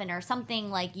to happen, or something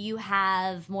like, you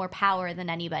have more power than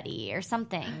anybody, or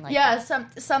something like that.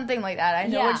 Something like that. I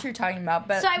know what you're talking about,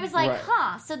 but... So I was like,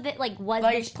 so that, like, was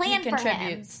this planned for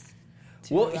him?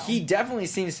 Well, he definitely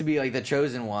seems to be, like, the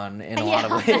chosen one in a lot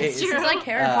of ways. He's like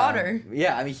Harry Potter.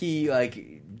 Yeah, I mean, he,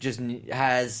 like, just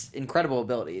has incredible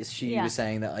abilities. She was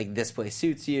saying that, like, this place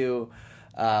suits you.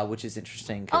 Which is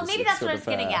interesting. Oh, maybe that's what I was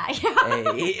getting at.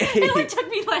 It only took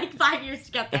me like 5 years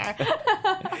to get there.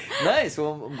 Nice.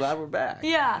 Well, I'm glad we're back.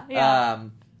 Yeah.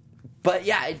 But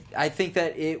yeah, I think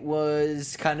that it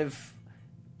was kind of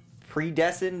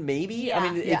predestined, maybe. Yeah. I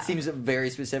mean, it seems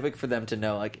very specific for them to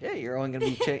know, like, hey, you're only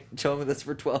going to be chilling with us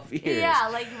for 12 years. Yeah,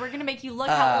 like, we're going to make you look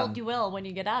how old you will when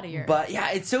you get out of here. But yeah,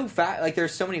 it's so like,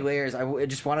 there's so many layers. I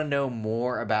just want to know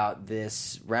more about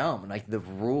this realm, like the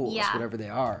rules, whatever they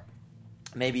are.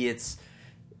 Maybe it's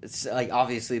like,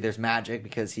 obviously there's magic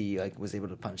because he like was able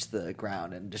to punch the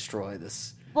ground and destroy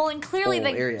this. Well, and clearly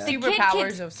the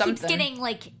superpowers of something keeps getting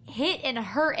like hit and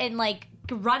hurt and like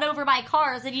run over by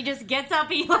cars, and he just gets up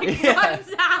and he like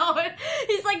runs out.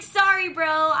 He's like, "Sorry, bro,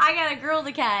 I got a girl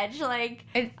to catch." Like,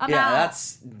 I'm out.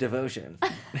 That's devotion.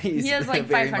 He has like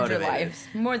 500 lives,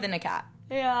 more than a cat.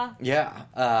 Yeah.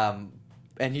 Yeah.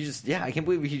 And he just, I can't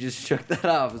believe he just shook that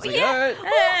off. It's like, all right.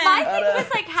 Well, my thing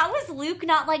was like, how is Luke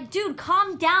not like, dude,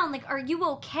 calm down? Like, are you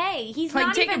okay? He's like,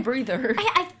 not take even, a breather.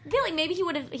 I feel like maybe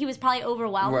he was probably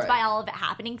overwhelmed by all of it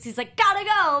happening because he's like, gotta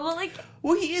go. Well, like,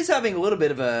 he is having a little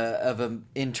bit of an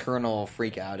internal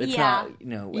freak out. It's not,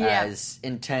 as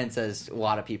intense as a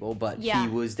lot of people, but he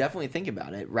was definitely thinking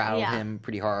about it. Rattled him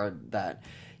pretty hard that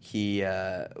he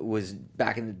was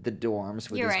back in the dorms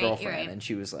with his girlfriend, and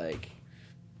she was like,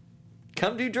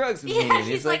 come do drugs with me. And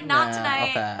he's like, not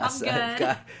tonight. I'll pass. I'm good.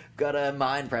 I've got a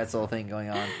mind pretzel thing going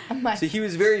on. So he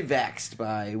was very vexed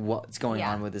by what's going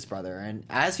on with his brother, and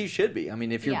as he should be. I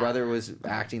mean, if your brother was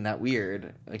acting that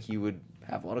weird, like, you would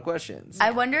have a lot of questions.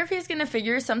 I wonder if he's going to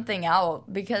figure something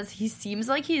out, because he seems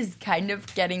like he's kind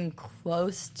of getting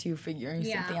close to figuring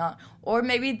something out. Or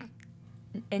maybe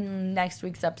in next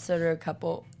week's episode or a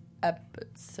couple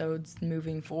episodes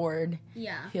moving forward,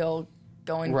 he'll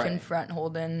go and confront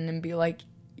Holden and be like,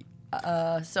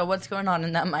 so what's going on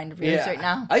in that mind of yours right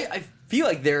now? I feel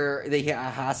like they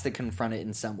has to confront it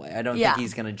in some way. I don't think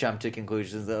he's going to jump to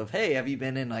conclusions of, hey, have you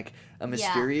been in like a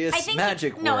mysterious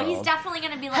magic world? No, he's definitely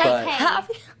going to be like,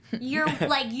 hey, you're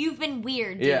like, you've been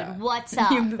weird, dude. What's up?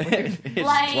 You've been weird.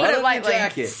 Like, white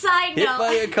jacket. Side note, hit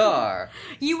by a car.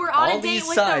 You were on a date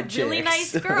with a really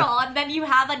nice girl, and then you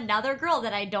have another girl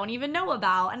that I don't even know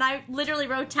about. And I literally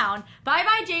wrote down,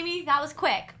 bye-bye, Jamie. That was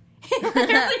quick. It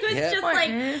literally was just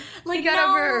like no,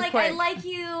 like, quick. I like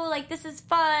you, like, this is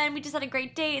fun, we just had a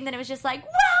great date, and then it was just like,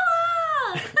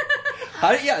 Willa!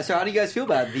 So how do you guys feel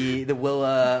about the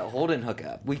Willa Holden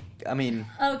hookup? I mean,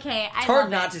 okay, it's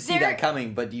hard not to see that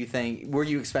coming, but do you think, were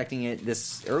you expecting it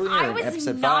this early? I was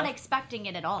not expecting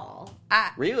it at all.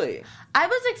 Really? I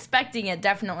was expecting it,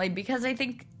 definitely, because I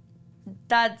think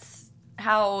that's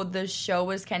how the show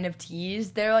was kind of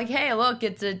teased. They're like, hey, look,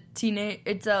 it's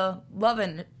a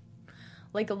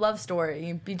love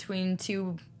story between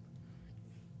two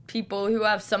people who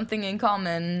have something in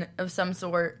common of some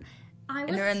sort, and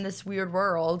they're in this weird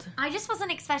world. I just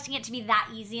wasn't expecting it to be that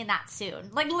easy and that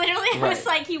soon. Like, literally, it was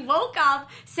like, he woke up,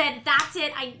 said, that's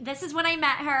it, this is when I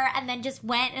met her, and then just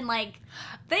went and, like,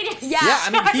 they just... Yeah, I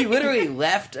mean, he literally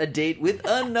left a date with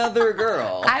another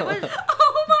girl. I was...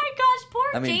 Oh my gosh,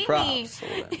 poor Jamie. Props.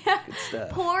 Good stuff.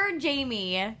 Poor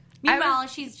Jamie. Meanwhile,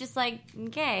 she's just like,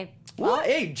 okay. Well,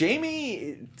 hey,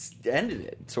 Jamie ended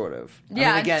it, sort of.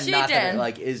 Yeah, I mean, again, she not did. that it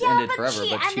like is ended forever,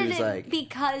 but she was like,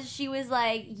 because she was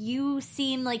like, you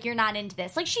seem like you're not into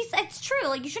this. Like, it's true.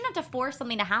 Like, you shouldn't have to force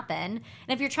something to happen. And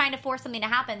if you're trying to force something to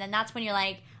happen, then that's when you're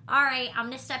like, all right, I'm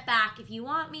gonna step back. If you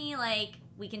want me, like,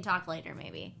 we can talk later,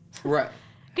 maybe. Right.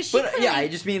 I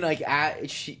just mean like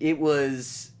it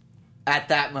was at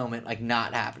that moment like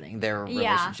not happening, their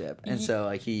relationship, and so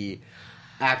like he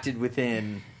acted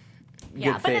within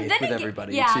good faith with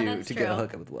everybody to get a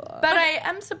hookup with Willa. But I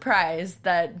am surprised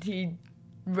that he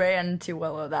ran to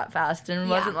Willa that fast and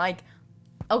wasn't like,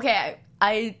 okay,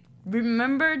 I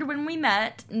remembered when we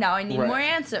met, now I need more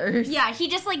answers. Yeah, he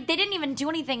just like, they didn't even do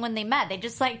anything when they met. They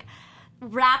just like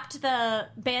wrapped the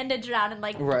bandage around and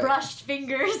like brushed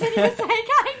fingers, and he was like,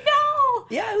 I know.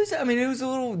 Yeah, it was a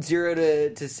little 0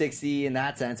 to 60 in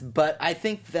that sense, but I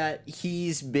think that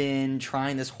he's been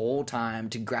trying this whole time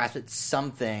to grasp at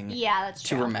something that's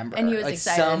true. to remember. And he was like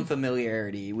excited. Some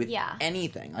familiarity with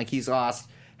anything. Like, he's lost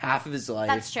half of his life.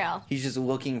 That's true. He's just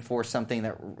looking for something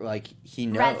that like he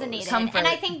knows. Resonated. Comfort. And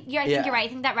I think you're right. I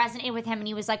think that resonated with him, and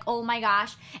he was like, oh my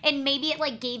gosh. And maybe it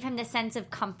like gave him the sense of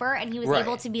comfort, and he was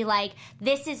able to be like,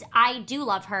 I do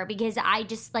love her because I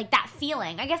just like that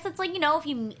feeling. I guess it's like, if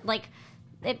you like,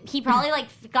 he probably like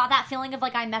got that feeling of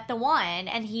like, I met the one,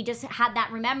 and he just had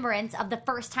that remembrance of the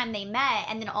first time they met,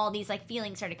 and then all these like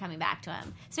feelings started coming back to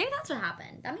him. So maybe that's what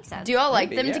happened. That makes sense. Do you all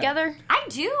like them together? I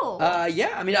do.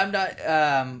 Yeah, I mean, I'm not.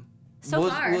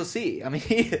 Far. We'll see. I mean,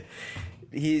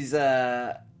 he's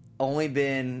only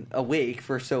been awake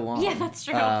for so long. Yeah, that's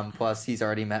true. Plus, he's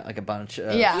already met like a bunch of,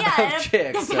 of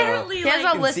chicks. So he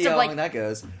has a list see of how like long that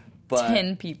goes. But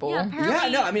 10 people. Yeah,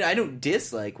 no, I mean, I don't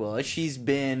dislike Willa. She's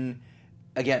been,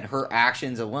 again, her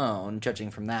actions alone,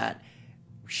 judging from that,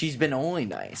 she's been only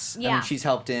nice. Yeah. I mean, she's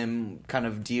helped him kind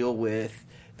of deal with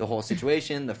the whole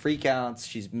situation, the freakouts.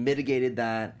 She's mitigated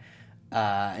that.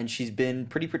 And she's been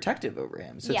pretty protective over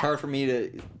him. So it's hard for me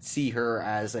to see her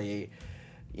as a,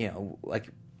 like,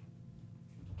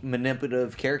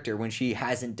 manipulative character when she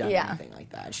hasn't done anything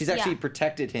like that. She's actually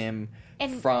protected him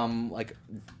from, like,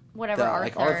 whatever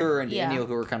Arthur and Daniel,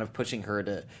 who were kind of pushing her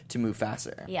to move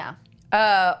faster. Yeah.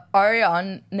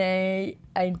 Ariane,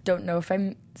 I don't know if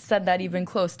I said that even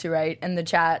close to right, and the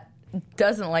chat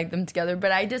doesn't like them together,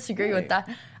 but I disagree with that.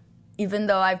 Even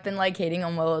though I've been like hating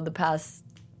on Willow the past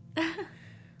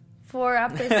 4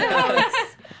 episodes.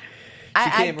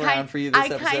 She came around for you this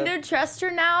episode? I kind of trust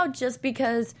her now just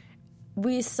because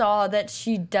we saw that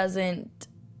she doesn't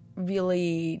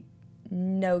really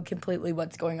know completely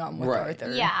what's going on with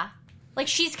Arthur. Yeah. Like,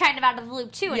 she's kind of out of the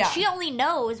loop, too. And she only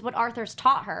knows what Arthur's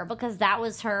taught her because that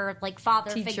was her, like,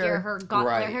 father figure, her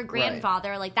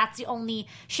grandfather. Like, that's the only...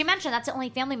 She mentioned that's the only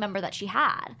family member that she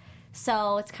had.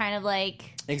 So it's kind of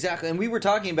like... Exactly. And we were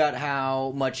talking about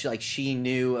how much, like, she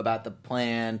knew about the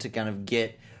plan to kind of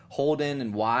get Holden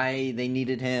and why they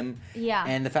needed him. Yeah.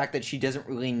 And the fact that she doesn't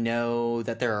really know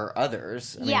that there are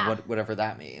others. I mean, whatever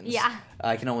that means. Yeah.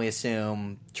 I can only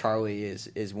assume Charlie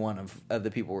is one of the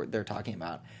people they're talking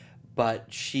about.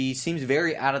 But she seems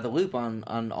very out of the loop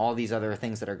on all these other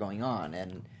things that are going on.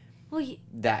 And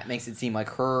that makes it seem like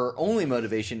her only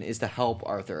motivation is to help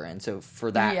Arthur. And so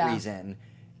for that reason,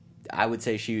 I would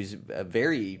say she was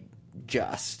very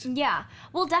just. Yeah.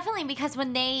 Well, definitely, because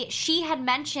when she had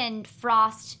mentioned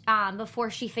Frost before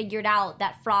she figured out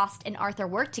that Frost and Arthur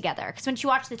worked together. Because when she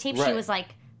watched the tape, she was like,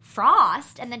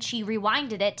 Frost, and then she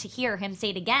rewinded it to hear him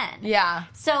say it again. Yeah.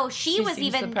 So she was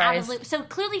even surprised. Out of the loop. So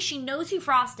clearly she knows who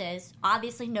Frost is,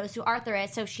 obviously knows who Arthur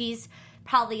is, so she's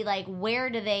probably like, where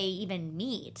do they even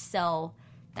meet? So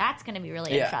that's going to be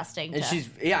really interesting.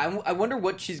 And I wonder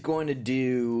what she's going to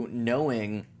do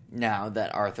knowing now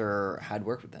that Arthur had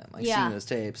worked with them. Like, seeing those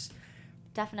tapes.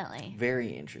 Definitely.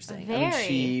 Very interesting. I mean,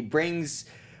 she brings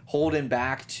Holden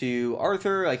back to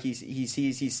Arthur. Like, he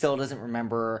sees he still doesn't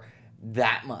remember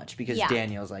that much because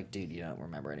Daniel's like, dude, you don't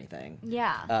remember anything.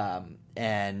 Yeah.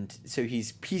 And so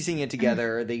he's piecing it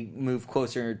together. They move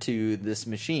closer to this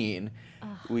machine.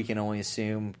 We can only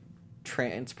assume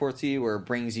transports you or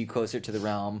brings you closer to the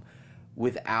realm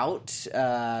without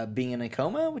being in a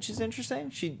coma, which is interesting.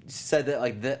 She said that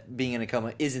like that being in a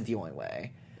coma isn't the only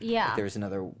way. Yeah. Like, there's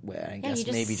another way. I guess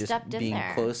maybe just being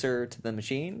closer to the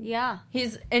machine. Yeah.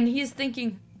 He's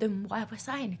thinking, then why was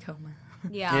I in a coma?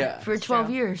 Yeah. For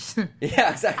 12 years. Yeah,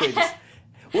 exactly.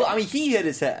 Well, I mean, he hit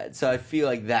his head, so I feel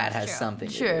like that has something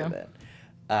to do with it.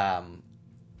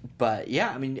 But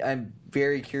yeah, I mean, I'm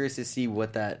very curious to see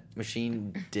what that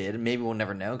machine did. Maybe we'll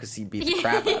never know because he beat the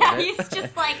crap out of it. He's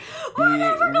just like, we're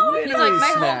never going He's like,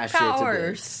 my whole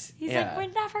powers. He's like, we're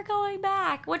never going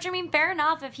back. Which, I mean, fair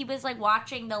enough. If he was like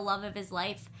watching the love of his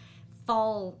life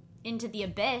fall into the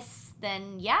abyss,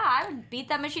 then yeah, I would beat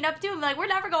that machine up too and be like, we're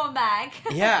never going back.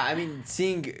 Yeah, I mean,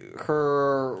 seeing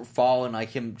her fall and like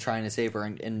him trying to save her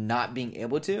and not being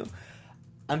able to,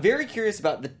 I'm very curious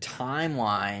about the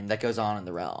timeline that goes on in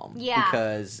the realm. Yeah.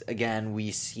 Because, again,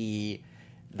 we see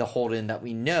the Holden that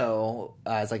we know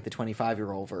as like the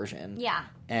 25-year-old version. Yeah.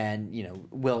 And, you know,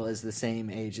 Will is the same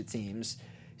age, it seems.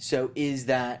 So is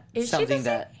that something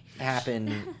that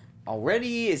happened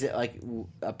already? Is it like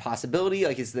a possibility?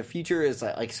 Like, is the future is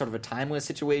like sort of a timeless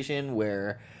situation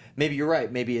where maybe you're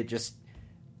right, maybe it just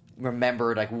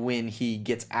remembered like when he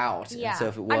gets out. Yeah. And so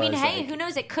if it was, I mean, hey, like, who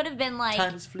knows? It could have been like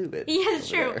time's fluid. Yeah, it's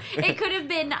true. It could have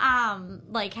been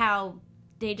like how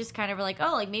they just kind of were like,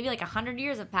 oh, like maybe like 100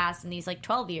 years have passed in these like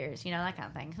 12 years, you know, that kind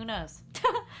of thing. Who knows?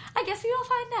 I guess we will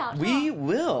find out. We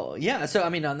will. Yeah. So I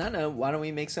mean, on that note, why don't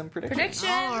we make some predictions?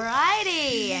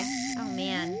 Alrighty. Oh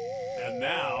man. And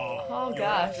now, oh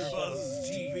gosh,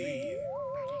 AfterBuzz TV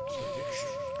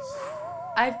predictions.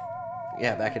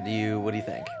 yeah, back into you. What do you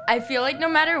think? I feel like no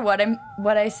matter what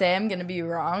I say, I'm gonna be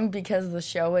wrong because the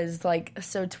show is like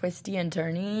so twisty and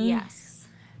turny. Yes.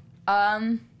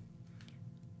 I'm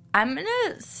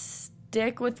gonna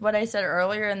stick with what I said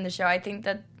earlier in the show. I think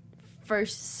that for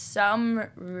some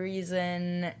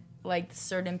reason, like,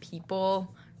 certain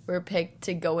people were picked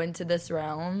to go into this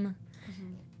realm,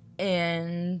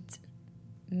 and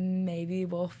maybe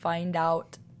we'll find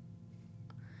out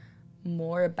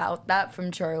more about that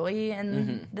from Charlie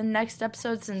in the next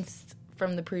episode, since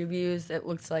from the previews it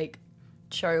looks like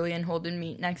Charlie and Holden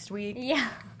meet next week. Yeah.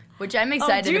 Which I'm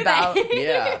excited about.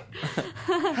 Yeah.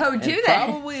 How do they?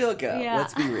 Probably hook up. Yeah.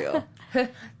 Let's be real.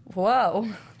 Whoa.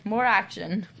 More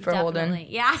action for Holden.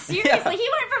 Yeah, seriously. Yeah. He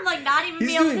went from like not even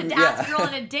being able to ask a girl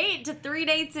on a date to 3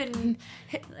 dates in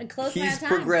a close amount of time.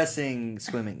 He's progressing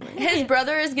swimmingly. His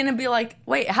brother is going to be like,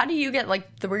 wait, how do you get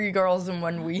like 3 girls in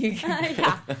 1 week?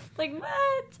 Yeah. Like,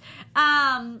 what?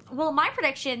 Well, my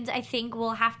predictions, I think,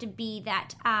 will have to be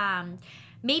that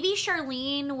maybe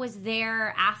Charlene was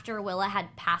there after Willa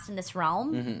had passed in this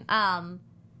realm.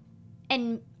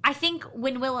 And I think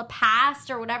when Willa passed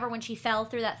or whatever, when she fell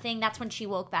through that thing, that's when she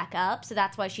woke back up. So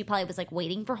that's why she probably was like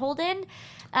waiting for Holden.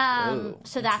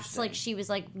 So that's like she was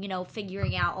like, you know,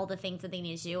 figuring out all the things that they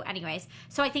needed to do. Anyways,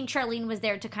 so I think Charlene was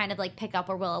there to kind of like pick up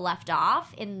where Willa left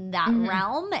off in that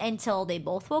realm until they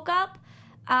both woke up.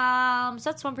 So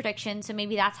that's one prediction. So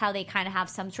maybe that's how they kind of have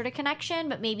some sort of connection,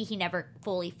 but maybe he never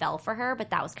fully fell for her,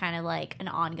 but that was kind of like an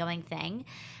ongoing thing.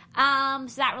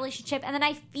 So that relationship. And then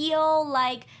I feel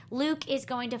like Luke is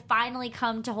going to finally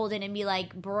come to Holden and be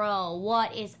like, bro,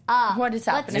 what is up? What is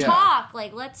happening? Let's talk.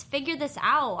 Like, let's figure this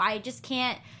out. I just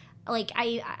can't, like,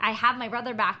 I have my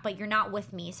brother back, but you're not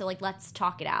with me. So, like, let's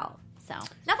talk it out. So,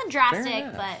 nothing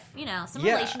drastic, but, you know, some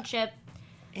relationship.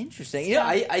 Interesting. Yeah,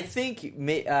 I think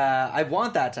I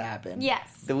want that to happen.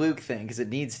 Yes. The Luke thing, because it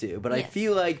needs to. But I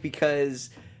feel like because...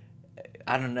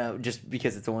 I don't know, just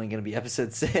because it's only going to be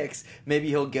episode 6, maybe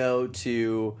he'll go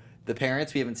to the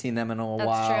parents. We haven't seen them in a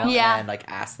while. True. And, like,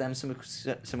 ask them some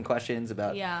questions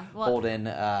about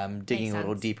Holden, digging a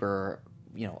little deeper,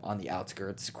 you know, on the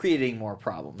outskirts, creating more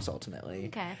problems, ultimately.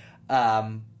 Okay.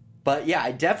 But, yeah,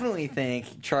 I definitely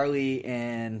think Charlie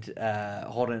and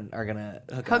Holden are going to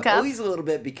hook up. At least a little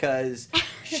bit, because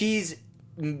she's,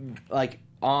 like...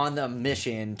 on a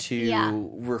mission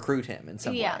to recruit him in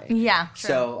some way. Yeah. True.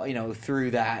 So, you know, through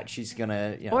that, she's going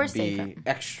to be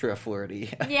extra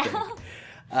flirty.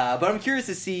 But I'm curious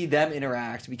to see them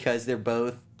interact because they're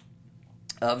both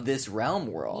of this realm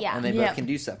world. Yeah. And they both can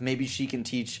do stuff. Maybe she can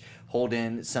teach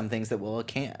Holden some things that Willa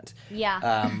can't. Yeah.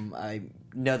 I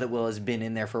know that Willa's been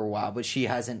in there for a while, but she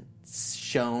hasn't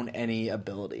shown any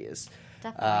abilities.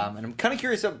 Definitely. And I'm kind of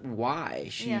curious of why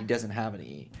she doesn't have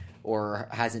any. Or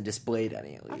hasn't displayed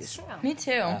any, at least. That's true. Me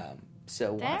too.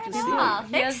 So we'll have to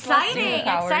see.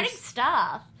 Exciting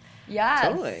stuff. Yeah.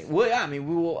 Totally. Well, yeah, I mean,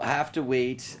 we will have to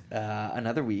wait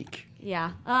another week.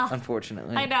 Yeah.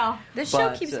 Unfortunately. I know. This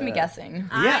show keeps me guessing.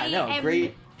 Yeah,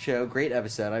 great show, great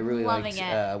episode. I really liked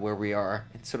where we are.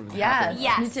 It's sort of me too.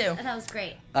 That was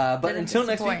great. But until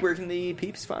next week, where can the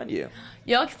peeps find you?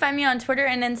 Y'all can find me on Twitter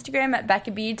and Instagram at Becca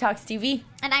B Talks TV.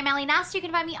 And I'm Allie Nasta. You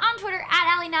can find me on Twitter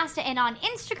at Allie Nasta and on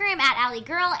Instagram at Allie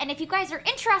Girl. And if you guys are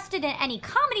interested in any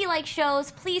comedy-like shows,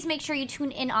 please make sure you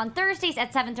tune in on Thursdays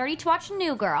at 7:30 to watch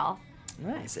New Girl.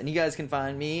 Nice. And you guys can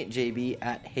find me, JB,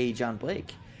 at Hey John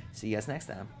Blake. See you guys next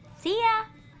time. See ya.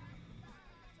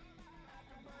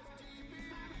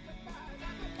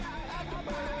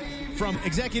 From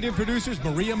executive producers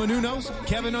Maria Menounos,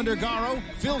 Kevin Undergaro,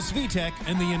 Phil Svitek,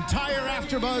 and the entire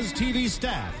AfterBuzz TV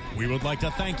staff, we would like to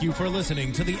thank you for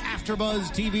listening to the AfterBuzz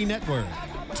TV network.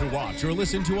 To watch or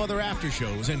listen to other after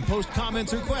shows and post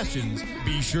comments or questions,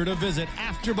 be sure to visit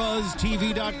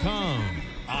AfterBuzzTV.com.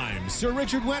 I'm Sir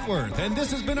Richard Wentworth, and this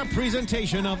has been a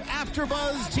presentation of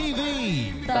AfterBuzz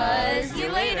TV. Buzz you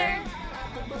later.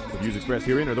 The views expressed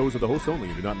herein are those of the hosts only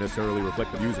and do not necessarily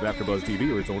reflect the views of AfterBuzz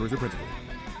TV or its owners or principals.